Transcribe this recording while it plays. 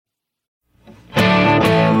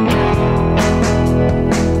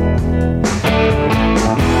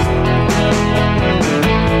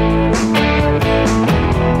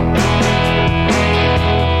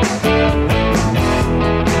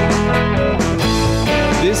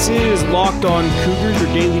This is Locked On Cougars,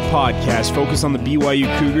 your daily podcast focused on the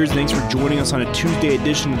BYU Cougars. Thanks for joining us on a Tuesday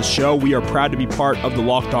edition of the show. We are proud to be part of the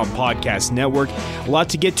Locked On Podcast Network. A lot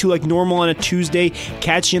to get to like normal on a Tuesday,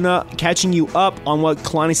 catching you up on what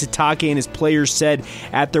Kalani Sitake and his players said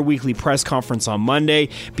at their weekly press conference on Monday.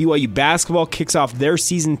 BYU basketball kicks off their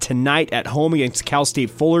season tonight at home against Cal State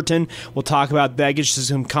Fullerton. We'll talk about that, get you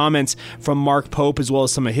some comments from Mark Pope as well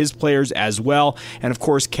as some of his players as well. And of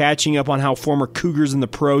course, catching up on how former Cougars and the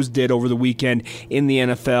pros did over the weekend in the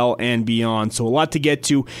NFL and beyond. So a lot to get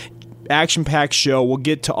to. Action-packed show. We'll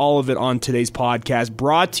get to all of it on today's podcast,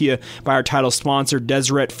 brought to you by our title sponsor,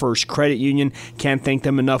 Deseret First Credit Union. Can't thank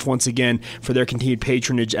them enough once again for their continued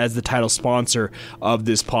patronage as the title sponsor of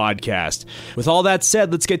this podcast. With all that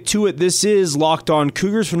said, let's get to it. This is Locked On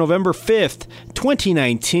Cougars for November 5th,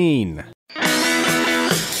 2019.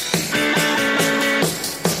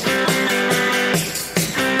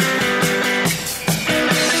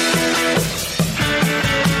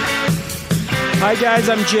 Hi guys,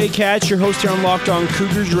 I'm Jay Katz, your host here on Locked On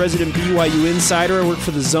Cougars, your resident BYU insider. I work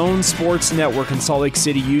for the Zone Sports Network in Salt Lake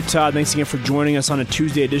City, Utah. Thanks again for joining us on a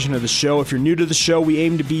Tuesday edition of the show. If you're new to the show, we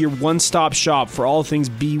aim to be your one-stop shop for all things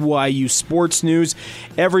BYU sports news.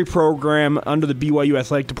 Every program under the BYU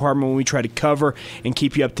Athletic Department when we try to cover and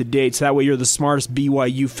keep you up to date, so that way you're the smartest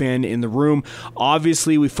BYU fan in the room.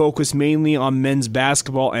 Obviously, we focus mainly on men's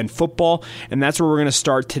basketball and football, and that's where we're going to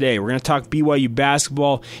start today. We're going to talk BYU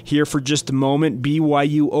basketball here for just a moment.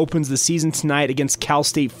 BYU opens the season tonight against Cal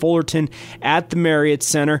State Fullerton at the Marriott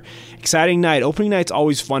Center. Exciting night. Opening night's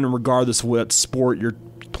always fun regardless of what sport you're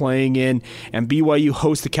playing in, and BYU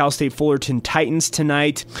hosts the Cal State Fullerton Titans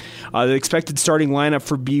tonight. The expected starting lineup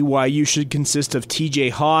for BYU should consist of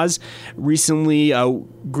TJ Haws, recently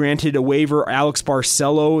granted a waiver, Alex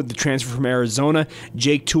Barcelo, the transfer from Arizona,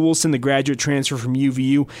 Jake Toolson, the graduate transfer from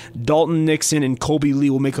UVU, Dalton Nixon, and Colby Lee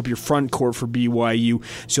will make up your front court for BYU.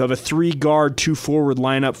 So you have a 3-guard, 2-forward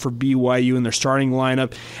lineup for BYU in their starting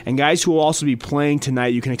lineup, and guys who will also be playing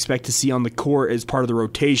tonight you can expect to see on the court as part of the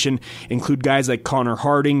rotation include guys like Connor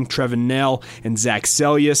Harding, Trevin Nell, and Zach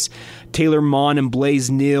Sellius. Taylor Mon and Blaze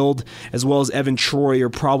Nield, as well as Evan Troy, are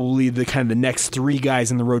probably the next 3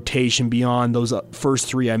 guys in the rotation beyond those first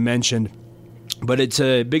 3 I mentioned. But it's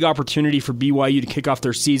a big opportunity for BYU to kick off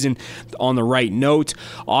their season on the right note.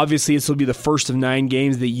 Obviously, this will be the first of 9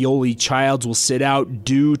 games that Yoli Childs will sit out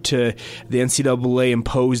due to the NCAA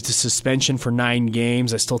imposed suspension for 9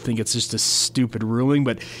 games. I still think it's just a stupid ruling,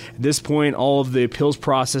 but at this point, all of the appeals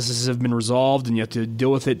processes have been resolved, and you have to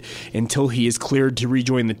deal with it until he is cleared to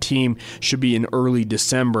rejoin the team. Should be in early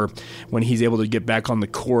December when he's able to get back on the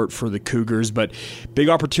court for the Cougars. But big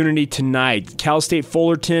opportunity tonight. Cal State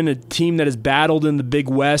Fullerton, a team that has battled in the Big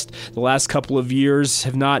West the last couple of years,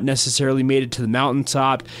 have not necessarily made it to the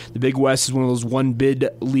mountaintop. The Big West is one of those one-bid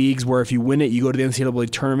leagues where if you win it, you go to the NCAA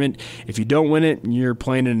tournament. If you don't win it, you're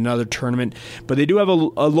playing in another tournament. But they do have a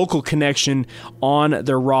local connection on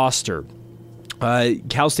their roster.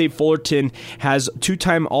 Cal State Fullerton has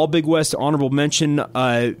 2-time All-Big West honorable mention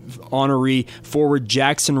honoree forward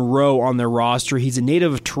Jackson Rowe on their roster. He's a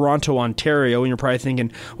native of Toronto, Ontario, and you're probably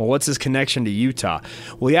thinking, well, what's his connection to Utah?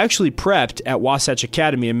 Well, he actually prepped at Wasatch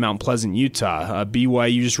Academy in Mount Pleasant, Utah.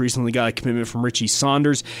 BYU just recently got a commitment from Richie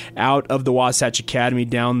Saunders out of the Wasatch Academy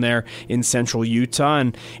down there in central Utah,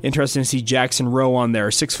 and interesting to see Jackson Rowe on there,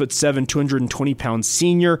 6'7", 220-pound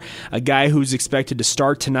senior, a guy who's expected to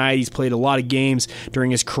start tonight. He's played a lot of games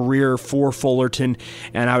during his career for Fullerton,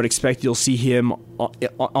 and I would expect you'll see him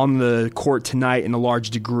on the court tonight in a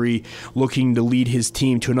large degree, looking to lead his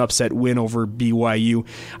team to an upset win over BYU.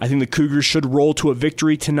 I think the Cougars should roll to a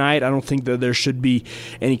victory tonight. I don't think that there should be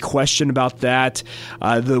any question about that.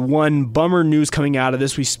 The one bummer news coming out of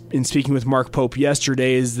this, in speaking with Mark Pope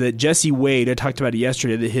yesterday, is that Jesse Wade, I talked about it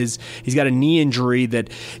yesterday, that he's got a knee injury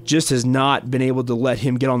that just has not been able to let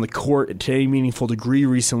him get on the court to any meaningful degree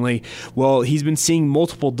recently. Well, he's been seeing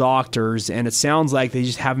multiple doctors, and it sounds like they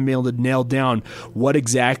just haven't been able to nail down what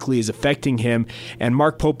exactly is affecting him. And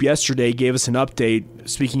Mark Pope yesterday gave us an update,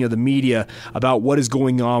 speaking of the media, about what is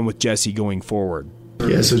going on with Jesse going forward.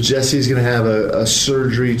 Yeah, so Jesse's going to have a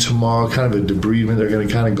surgery tomorrow, kind of a debridement. They're going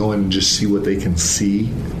to kind of go in and just see what they can see.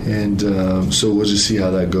 And so we'll just see how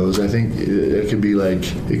that goes. I think it could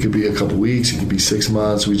be a couple weeks, it could be 6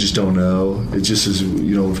 months. We just don't know. It just is,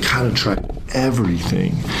 we've kind of tried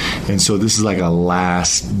everything. And so this is like a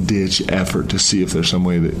last-ditch effort to see if there's some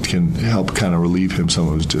way that can help kind of relieve him some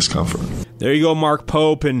of his discomfort. There you go, Mark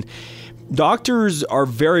Pope. And Doctors are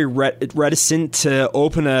very reticent to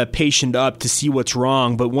open a patient up to see what's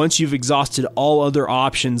wrong, but once you've exhausted all other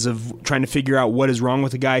options of trying to figure out what is wrong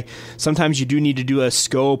with a guy, sometimes you do need to do a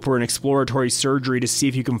scope or an exploratory surgery to see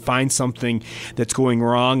if you can find something that's going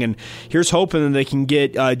wrong. And here's hoping that they can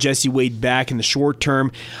get Jesse Wade back in the short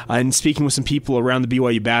term. And speaking with some people around the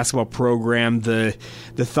BYU basketball program, the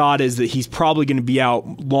thought is that he's probably going to be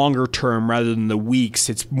out longer term rather than the weeks.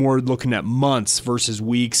 It's more looking at months versus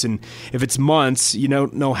weeks. And if it's months, you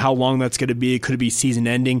don't know how long that's going to be. It could be season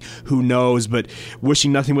ending. Who knows? But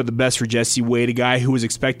wishing nothing but the best for Jesse Wade, a guy who was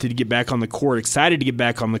expected to get back on the court, excited to get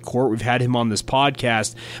back on the court. We've had him on this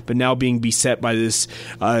podcast, but now being beset by this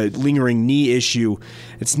lingering knee issue,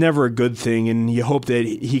 it's never a good thing. And you hope that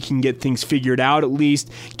he can get things figured out at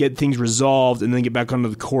least, get things resolved, and then get back onto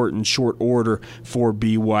the court in short order for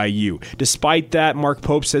BYU. Despite that, Mark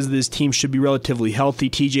Pope says that his team should be relatively healthy.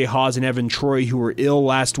 TJ Haws and Evan Troy, who were ill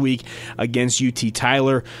last week against UT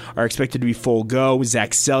Tyler, are expected to be full go.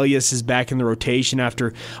 Zach Sellius is back in the rotation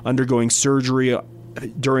after undergoing surgery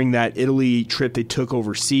during that Italy trip they took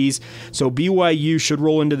overseas. So BYU should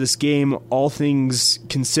roll into this game, all things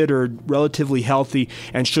considered, relatively healthy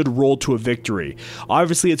and should roll to a victory.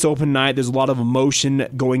 Obviously, it's open night. There's a lot of emotion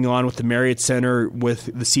going on with the Marriott Center with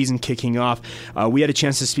the season kicking off. We had a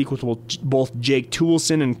chance to speak with both Jake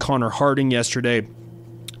Toolson and Connor Harding yesterday.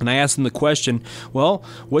 And I asked them the question, well,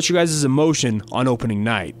 what's your guys' emotion on opening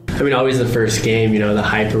night? I mean, always the first game, the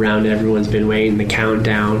hype around it, everyone's been waiting, the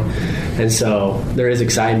countdown. And so there is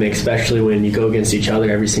excitement, especially when you go against each other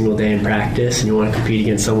every single day in practice and you want to compete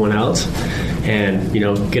against someone else and,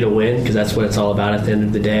 get a win, because that's what it's all about at the end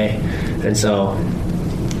of the day. And so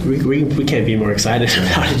we can't be more excited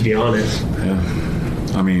about it, to be honest. Yeah.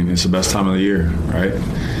 I mean, it's the best time of the year, right?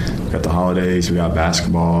 We got the holidays, we got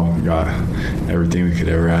basketball, we got everything we could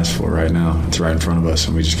ever ask for right now. It's right in front of us,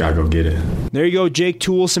 and we just got to go get it. There you go, Jake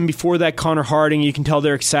Toolson. Before that, Connor Harding. You can tell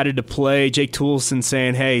they're excited to play. Jake Toolson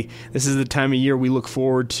saying, hey, this is the time of year we look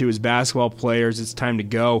forward to as basketball players. It's time to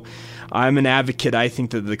go. I'm an advocate. I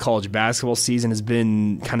think that the college basketball season has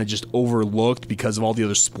been kind of just overlooked because of all the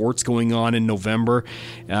other sports going on in November.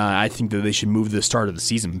 I think that they should move the start of the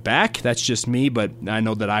season back. That's just me, but I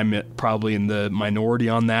know that I'm probably in the minority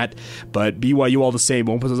on that. But BYU, all the same,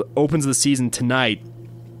 opens the season tonight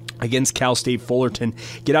against Cal State Fullerton.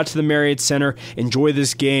 Get out to the Marriott Center. Enjoy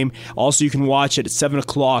this game. Also, you can watch it at 7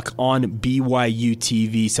 o'clock on BYU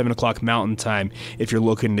TV, 7 o'clock Mountain Time, if you're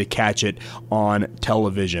looking to catch it on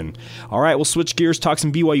television. All right, we'll switch gears, talk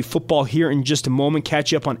some BYU football here in just a moment,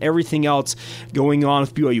 catch you up on everything else going on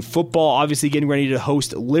with BYU football. Obviously, getting ready to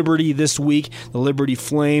host Liberty this week, the Liberty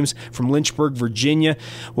Flames from Lynchburg, Virginia.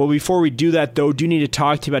 Well, before we do that, though, do need to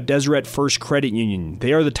talk to you about Deseret First Credit Union.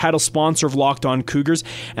 They are the title sponsor of Locked On Cougars,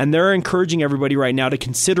 and they're encouraging everybody right now to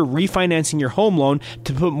consider refinancing your home loan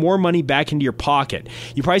to put more money back into your pocket.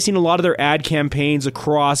 You've probably seen a lot of their ad campaigns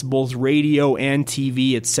across both radio and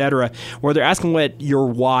TV, etc., where they're asking what your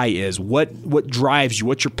why is, what drives you,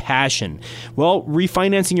 what's your passion. Well,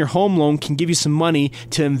 refinancing your home loan can give you some money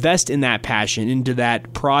to invest in that passion, into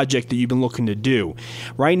that project that you've been looking to do.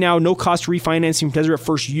 Right now, no cost refinancing from Deseret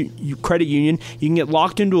First Credit Union. You can get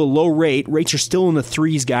locked into a low rate. Rates are still in the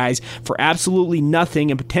threes, guys, for absolutely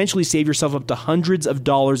nothing, and potentially save yourself up to hundreds of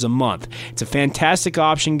dollars a month. It's a fantastic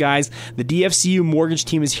option, guys. The DFCU mortgage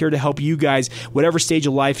team is here to help you guys, whatever stage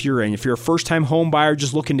of life you're in. If you're a first-time home buyer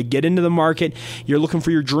just looking to get into the market, you're looking for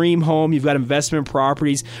your dream home, you've got investment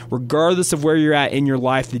properties, regardless of where you're at in your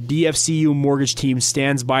life, the DFCU mortgage team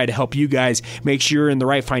stands by to help you guys make sure you're in the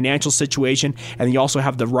right financial situation and you also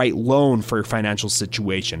have the right loan for your financial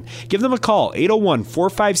situation. Give them a call,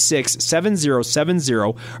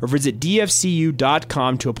 801-456-7070, or visit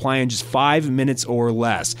dfcu.com to apply in just 5 minutes or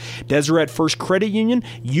less. Deseret First Credit Union,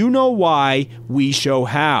 you know why, we show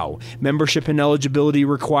how. Membership and eligibility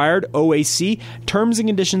required, OAC, terms and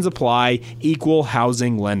conditions apply, equal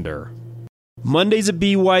housing lender. Mondays at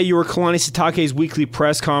BYU or Kalani Sitake's weekly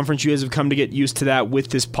press conference. You guys have come to get used to that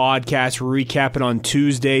with this podcast. We recap it on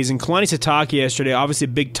Tuesdays. And Kalani Sitake yesterday, obviously a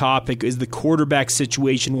big topic, is the quarterback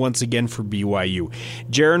situation once again for BYU.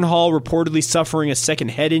 Jaren Hall reportedly suffering a second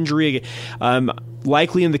head injury,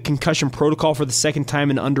 likely in the concussion protocol for the second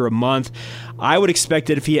time in under a month. I would expect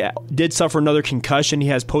that if he did suffer another concussion, he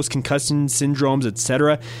has post-concussion syndromes,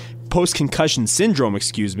 etc., post-concussion syndrome,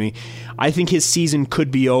 I think his season could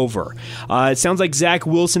be over. It sounds like Zach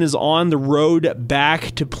Wilson is on the road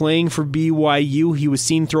back to playing for BYU. He was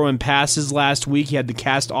seen throwing passes last week. He had the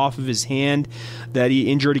cast off of his hand that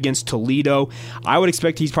he injured against Toledo. I would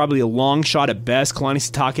expect he's probably a long shot at best. Kalani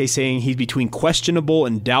Sitake saying he's between questionable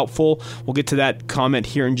and doubtful. We'll get to that comment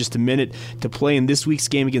here in just a minute, to play in this week's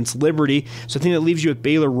game against Liberty. So I think that leaves you with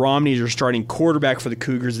Baylor Romney as your starting quarterback for the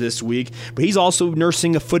Cougars this week. But he's also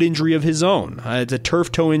nursing a foot injury of his own. It's a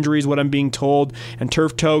turf toe injury is what I'm being told. And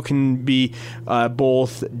turf toe can be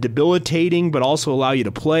both debilitating but also allow you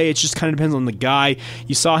to play. It just kind of depends on the guy.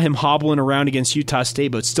 You saw him hobbling around against Utah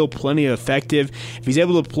State, but still plenty effective. If he's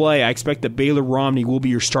able to play, I expect that Baylor Romney will be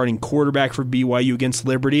your starting quarterback for BYU against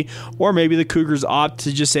Liberty. Or maybe the Cougars opt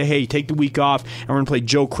to just say, hey, take the week off and we're going to play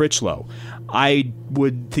Joe Critchlow. I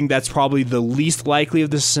would think that's probably the least likely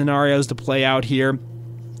of the scenarios to play out here.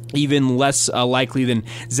 Even less likely than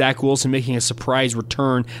Zach Wilson making a surprise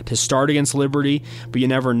return to start against Liberty, but you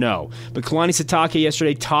never know. But Kalani Sitake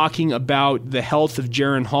yesterday talking about the health of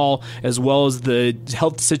Jaren Hall as well as the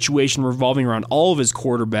health situation revolving around all of his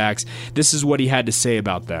quarterbacks. This is what he had to say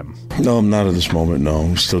about them. No, not at this moment,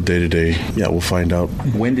 no. Still day-to-day. Yeah, we'll find out.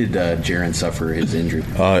 When did Jaren suffer his injury?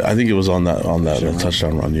 I think it was on that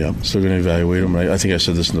touchdown run, yeah. Still going to evaluate him. I think I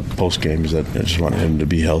said this in the post-game, is that I just want him to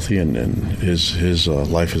be healthy, and his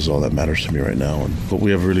life is all that matters to me right now. But we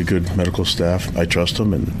have really good medical staff. I trust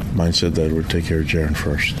them, and mine said that we'll take care of Jaren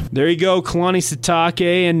first. There you go, Kalani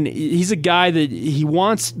Sitake, and he's a guy that he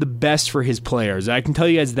wants the best for his players. I can tell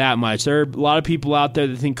you guys that much. There are a lot of people out there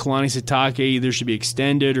that think Kalani Sitake either should be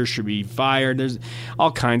extended or should be fired. There's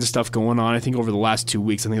all kinds of stuff going on. I think over the last 2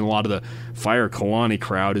 weeks, I think a lot of the fire Kalani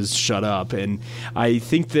crowd is shut up, and I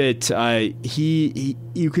think that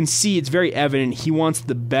you can see it's very evident he wants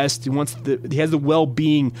the best. He has the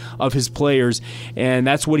well-being of his players, and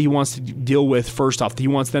that's what he wants to deal with first off. He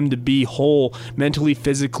wants them to be whole mentally,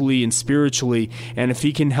 physically, and spiritually, and if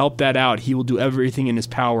he can help that out, he will do everything in his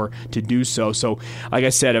power to do so. So, like I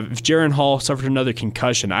said, if Jaren Hall suffered another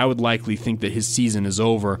concussion, I would likely think that his season is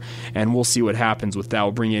over, and we'll see what happens with that.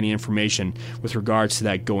 We'll bring you any information with regards to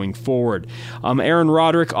that going forward. Aaron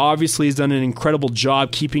Roderick obviously has done an incredible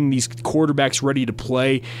job keeping these quarterbacks ready to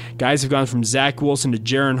play. Guys have gone from Zach Wilson to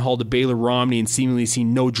Jaren Hall to Baylor Romney and seemingly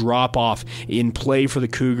seen no drop-off in play for the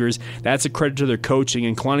Cougars. That's a credit to their coaching,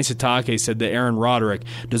 and Kalani Sitake said that Aaron Roderick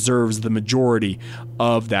deserves the majority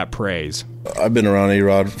of that praise. I've been around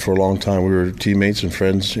A-Rod for a long time. We were teammates and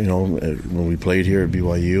friends, when we played here at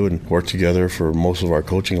BYU and worked together for most of our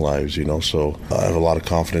coaching lives, so I have a lot of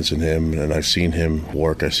confidence in him, and I've seen him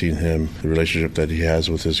work. I've seen the relationship that he has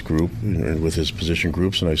with his group and with his position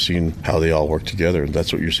groups, and I've seen how they all work together, and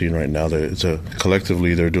that's what you're seeing right now.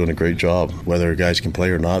 Collectively, they're doing a great job. Whether guys can play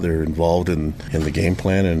or not, they're involved in the game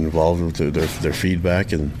plan and involved with their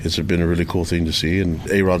feedback, and it's been a really cool thing to see, and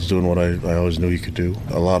A-Rod's doing what I always knew he could do.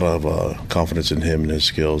 A lot of confidence in him and his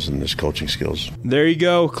skills and his coaching skills. There you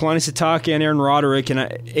go, Kalani Sitake and Aaron Roderick, and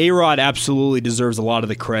A-Rod absolutely deserves a lot of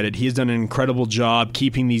the credit. He has done an incredible job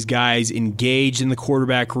keeping these guys engaged in the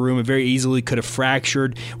quarterback room. It very easily could have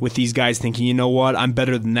fractured with these guys thinking, you know what, I'm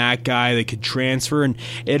better than that guy. They could transfer, and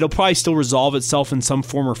it'll probably still resolve itself in some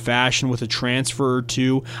form or fashion with a transfer or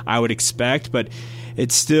two, I would expect, but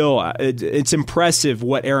it's impressive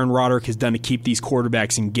what Aaron Roderick has done to keep these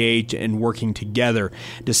quarterbacks engaged and working together,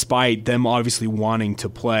 despite them obviously wanting to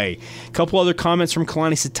play. A couple other comments from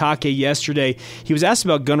Kalani Sitake yesterday. He was asked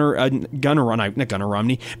about Baylor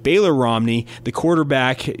Romney, the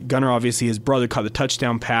quarterback. Gunnar, obviously, his brother caught the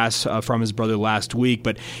touchdown pass from his brother last week,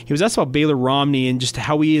 but he was asked about Baylor Romney and just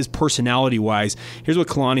how he is personality-wise. Here's what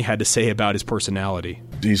Kalani had to say about his personality.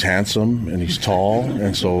 He's handsome and he's tall,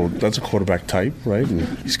 and so that's a quarterback type, right? And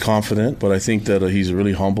he's confident, but I think that he's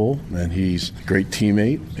really humble and he's a great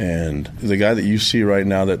teammate. And the guy that you see right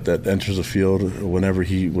now that enters the field whenever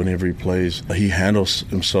he plays, he handles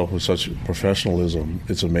himself with such professionalism.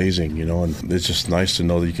 It's amazing, and it's just nice to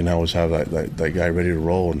know that you can always have that guy ready to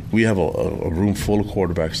roll. And we have a room full of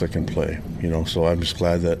quarterbacks that can play, so I'm just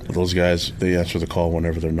glad that those guys, they answer the call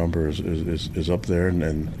whenever their number is up there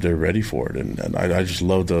and they're ready for it. And I just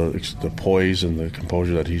love the poise and the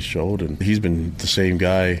composure that he's showed. And he's been the same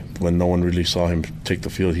guy when no one really saw him take the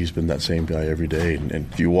field. He's been that same guy every day. And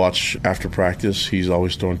if you watch after practice, he's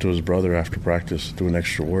always throwing to his brother after practice, doing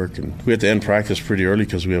extra work. And we have to end practice pretty early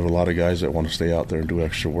because we have a lot of guys that want to stay out there and do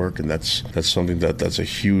extra work. And that's something that's a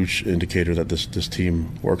huge indicator that this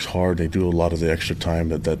team works hard. They do a lot of the extra time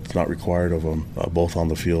that's not required of them, both on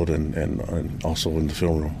the field and also in the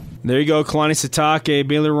film room. There you go, Kalani Sitake,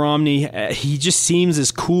 Baylor Romney. He just seems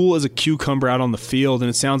as cool as a cucumber out on the field, and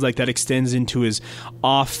it sounds like that extends into his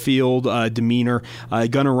off-field demeanor.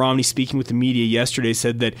 Gunnar Romney, speaking with the media yesterday,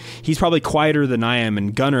 said that he's probably quieter than I am.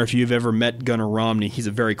 And Gunnar, if you've ever met Gunnar Romney, he's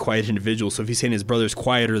a very quiet individual. So if he's saying his brother's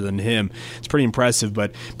quieter than him, it's pretty impressive.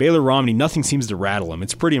 But Baylor Romney, nothing seems to rattle him.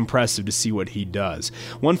 It's pretty impressive to see what he does.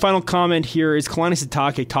 One final comment here is Kalani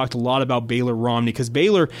Sitake talked a lot about Baylor Romney because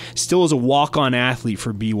Baylor still is a walk-on athlete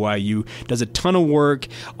for BYU. Does a ton of work,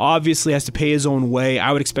 obviously has to pay his own way.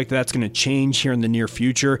 I would expect that's going to change here in the near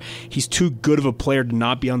future. He's too good of a player to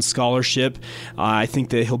not be on scholarship. I think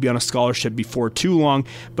that he'll be on a scholarship before too long,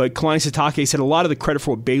 but Kalani Sitake said a lot of the credit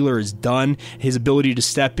for what Baylor has done, his ability to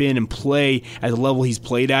step in and play at the level he's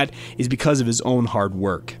played at, is because of his own hard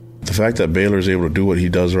work. The fact that Baylor is able to do what he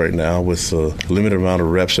does right now with the limited amount of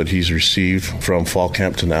reps that he's received from fall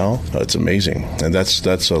camp to now, it's amazing. And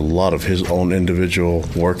that's a lot of his own individual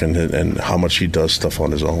work and how much he does stuff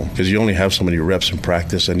on his own. Because you only have so many reps in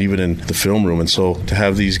practice and even in the film room. And so to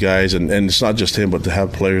have these guys, and it's not just him, but to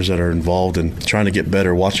have players that are involved in trying to get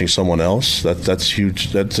better watching someone else, that's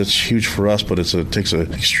huge. That's huge for us, but it takes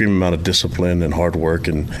an extreme amount of discipline and hard work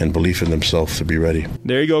and belief in themselves to be ready.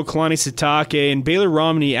 There you go, Kalani Sitake. And Baylor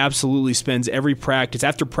Romney absolutely spends every practice.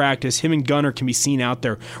 After practice, him and Gunnar can be seen out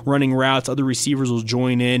there running routes. Other receivers will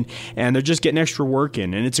join in, and they're just getting extra work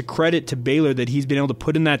in. And it's a credit to Baylor that he's been able to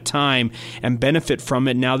put in that time and benefit from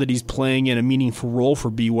it now that he's playing in a meaningful role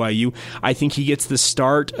for BYU. I think he gets the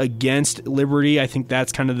start against Liberty. I think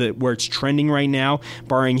that's kind of where it's trending right now,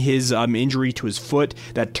 barring his injury to his foot,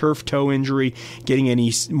 that turf toe injury getting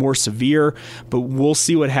any more severe. But we'll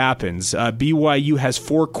see what happens. BYU has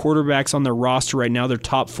 4 quarterbacks on their roster right now. Their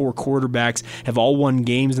top 4 quarterbacks have all won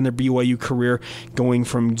games in their BYU career, going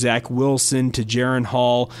from Zach Wilson to Jaron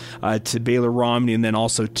Hall to Baylor Romney, and then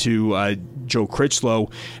also to Joe Critchlow.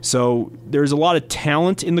 So there's a lot of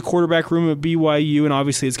talent in the quarterback room at BYU, and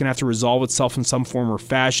obviously it's going to have to resolve itself in some form or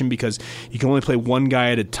fashion because you can only play one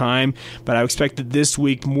guy at a time. But I expect that this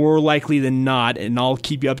week, more likely than not, and I'll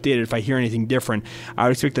keep you updated if I hear anything different, I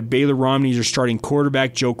would expect that Baylor Romney is your starting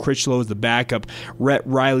quarterback, Joe Critchlow is the backup, Rhett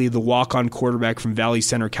Riley, the walk-on quarterback from Valley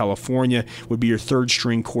Center, California, would be your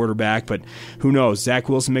third-string quarterback. But who knows? Zach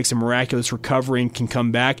Wilson makes a miraculous recovery and can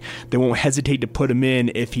come back. They won't hesitate to put him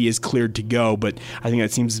in if he is cleared to go, but I think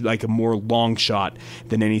that seems like a more long shot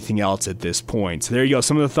than anything else at this point. So there you go.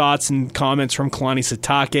 Some of the thoughts and comments from Kalani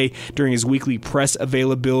Sitake during his weekly press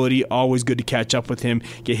availability. Always good to catch up with him,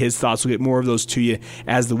 get his thoughts. We'll get more of those to you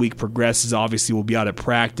as the week progresses. Obviously, we'll be out at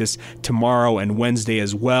practice tomorrow and Wednesday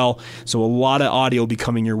as well. So a lot of audio will be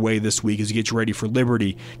coming your way this week as you get you ready for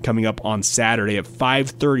Liberty coming up on Saturday at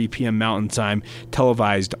 5:30 p.m. Mountain Time,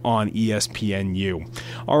 televised on ESPNU.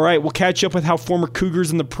 All right, we'll catch up with how former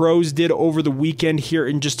Cougars and the pros did over the weekend here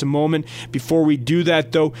in just a moment. Before we do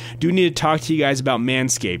that, though, do need to talk to you guys about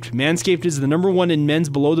Manscaped. Manscaped is the #1 in men's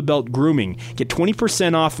below-the-belt grooming. Get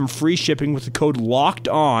 20% off and free shipping with the code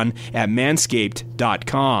LOCKEDON at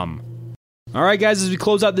manscaped.com. All right, guys, as we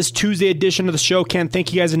close out this Tuesday edition of the show, can't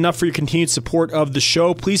thank you guys enough for your continued support of the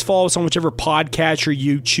show. Please follow us on whichever podcatcher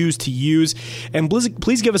you choose to use, and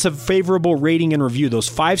please give us a favorable rating and review. Those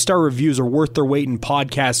 5-star reviews are worth their weight in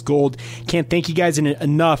podcast gold. Can't thank you guys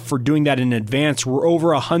enough for doing that in advance. We're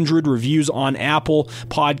over 100 reviews on Apple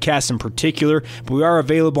Podcasts in particular, but we are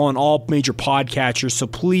available on all major podcatchers, so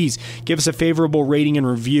please give us a favorable rating and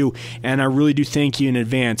review, and I really do thank you in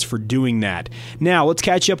advance for doing that. Now, let's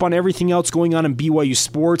catch you up on everything else going on in BYU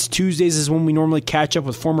sports. Tuesdays is when we normally catch up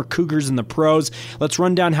with former Cougars and the pros. Let's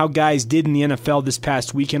run down how guys did in the NFL this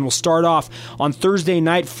past weekend. We'll start off on Thursday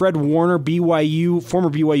night. Fred Warner, former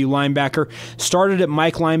BYU linebacker, started at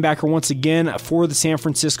Mike linebacker once again for the San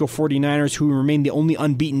Francisco 49ers, who remain the only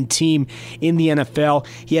unbeaten team in the NFL.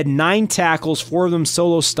 He had 9 tackles, 4 of them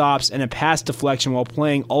solo stops, and a pass deflection while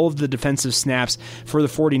playing all of the defensive snaps for the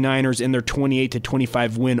 49ers in their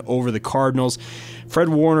 28-25 win over the Cardinals. Fred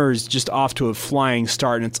Warner is just off to a flying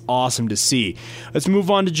start, and it's awesome to see. Let's move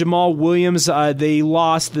on to Jamal Williams. They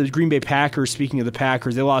lost, the Green Bay Packers, speaking of the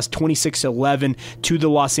Packers, they lost 26-11 to the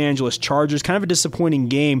Los Angeles Chargers. Kind of a disappointing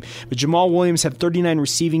game, but Jamal Williams had 39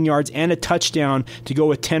 receiving yards and a touchdown to go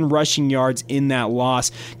with 10 rushing yards in that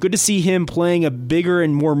loss. Good to see him playing a bigger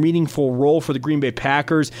and more meaningful role for the Green Bay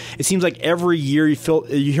Packers. It seems like every year you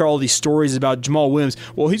hear all these stories about Jamal Williams.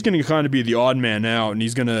 Well, he's going to kind of be the odd man out, and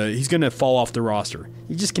he's going to fall off the roster.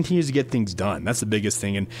 He just continues to get things things done. That's the biggest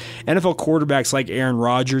thing. And NFL quarterbacks like Aaron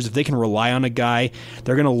Rodgers, if they can rely on a guy,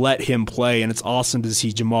 they're going to let him play, and it's awesome to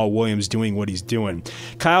see Jamal Williams doing what he's doing.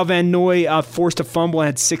 Kyle Van Noy forced a fumble and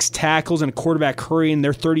had 6 tackles and a quarterback hurry in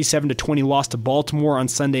their 37-20 loss to Baltimore on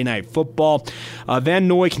Sunday Night Football. Van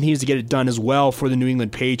Noy continues to get it done as well for the New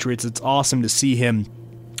England Patriots. It's awesome to see him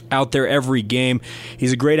out there every game.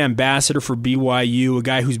 He's a great ambassador for BYU, a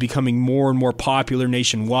guy who's becoming more and more popular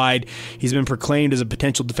nationwide. He's been proclaimed as a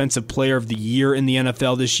potential Defensive Player of the Year in the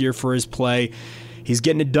NFL this year for his play. He's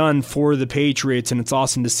getting it done for the Patriots, and it's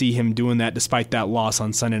awesome to see him doing that despite that loss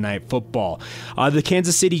on Sunday Night Football. The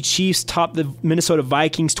Kansas City Chiefs topped the Minnesota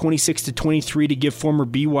Vikings 26-23 to give former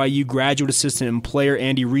BYU graduate assistant and player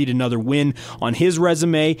Andy Reid another win on his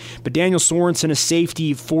resume. But Daniel Sorensen, a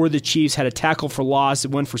safety for the Chiefs, had a tackle for loss.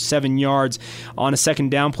 It went for 7 yards on a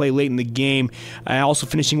second down play late in the game. Also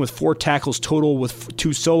finishing with 4 tackles total with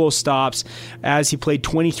 2 solo stops as he played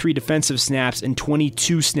 23 defensive snaps and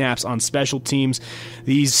 22 snaps on special teams.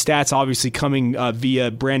 These stats obviously coming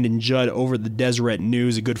via Brandon Judd over the Deseret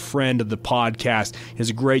News, a good friend of the podcast. He does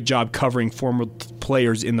a great job covering former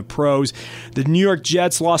players in the pros. The New York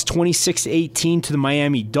Jets lost 26-18 to the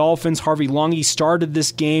Miami Dolphins. Harvey Longy started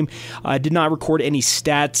this game, did not record any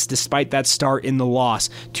stats despite that start in the loss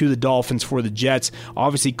to the Dolphins for the Jets.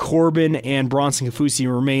 Obviously, Corbin and Bronson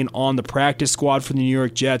Kafusi remain on the practice squad for the New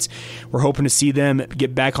York Jets. We're hoping to see them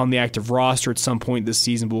get back on the active roster at some point this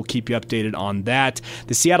season, but we'll keep you updated on that.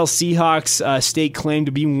 The Seattle Seahawks stake claim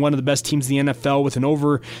to be one of the best teams in the NFL with an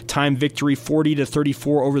overtime victory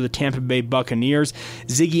 40-34 over the Tampa Bay Buccaneers.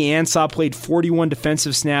 Ziggy Ansah played 41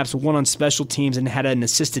 defensive snaps, 1 on special teams, and had an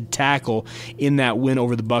assisted tackle in that win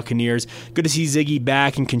over the Buccaneers. Good to see Ziggy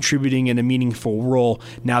back and contributing in a meaningful role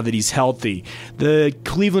now that he's healthy. The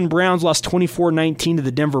Cleveland Browns lost 24-19 to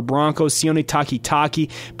the Denver Broncos. Sione Takitaki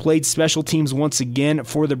played special teams once again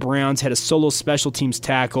for the Browns, had a solo special teams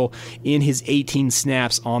tackle in his 18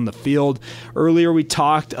 snaps on the field. Earlier we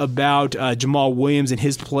talked about Jamal Williams and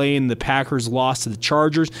his play in the Packers' loss to the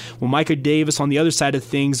Chargers. Well, Micah Davis on the other side of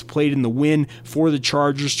things played in the win for the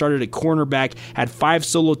Chargers, started at cornerback, had 5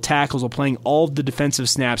 solo tackles while playing all of the defensive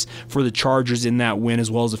snaps for the Chargers in that win, as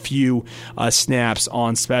well as a few snaps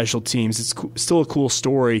on special teams. It's still a cool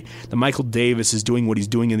story that Michael Davis is doing what he's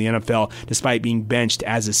doing in the NFL despite being benched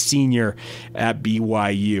as a senior at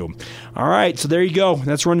BYU. All right, so there you go.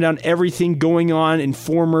 That's running down everything going on in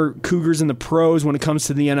former Cougars and the pros when it comes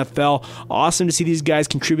to the NFL. Awesome to see these guys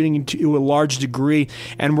contributing to a large degree,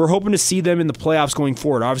 and we're hoping to see them in the playoffs going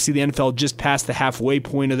forward. Obviously, the NFL just passed the halfway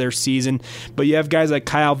point of their season, but you have guys like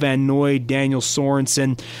Kyle Van Noy, Daniel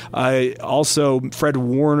Sorensen, also Fred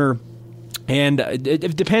Warner. And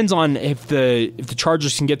it depends on if the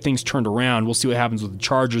Chargers can get things turned around. We'll see what happens with the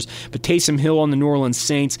Chargers. But Taysom Hill on the New Orleans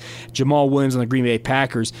Saints, Jamal Williams on the Green Bay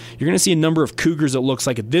Packers, you're going to see a number of Cougars, it looks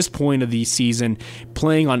like, at this point of the season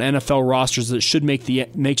playing on NFL rosters that should make the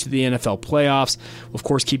NFL playoffs. We'll, of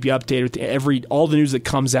course, keep you updated with all the news that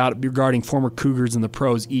comes out regarding former Cougars and the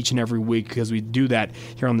pros each and every week, because we do that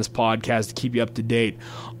here on this podcast to keep you up to date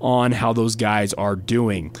on how those guys are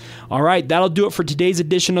doing. All right, that'll do it for today's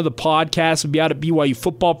edition of the podcast. We'll be out at BYU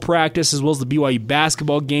football practice as well as the BYU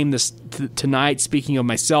basketball game tonight. Speaking of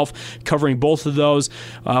myself, covering both of those.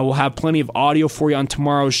 We'll have plenty of audio for you on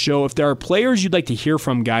tomorrow's show. If there are players you'd like to hear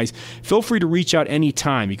from, guys, feel free to reach out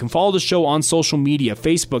anytime. You can follow the show on social media,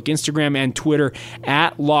 Facebook, Instagram, and Twitter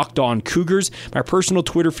at Locked On Cougars. My personal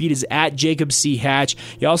Twitter feed is at Jacob C. Hatch.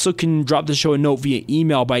 You also can drop the show a note via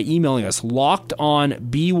email by emailing us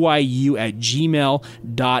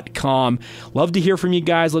lockedonbyu@gmail.com. Love to hear from you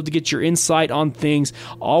guys. Love to get your insight on things.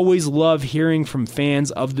 Always love hearing from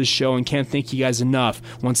fans of the show, and can't thank you guys enough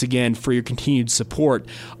once again for your continued support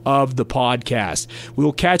of the podcast. We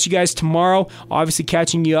will catch you guys tomorrow, obviously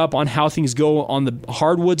catching you up on how things go on the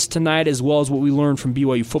hardwoods tonight, as well as what we learned from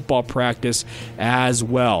BYU football practice as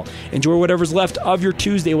well. Enjoy whatever's left of your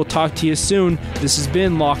Tuesday. We'll talk to you soon. This has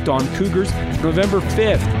been Locked On Cougars, November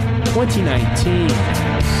 5th, 2019.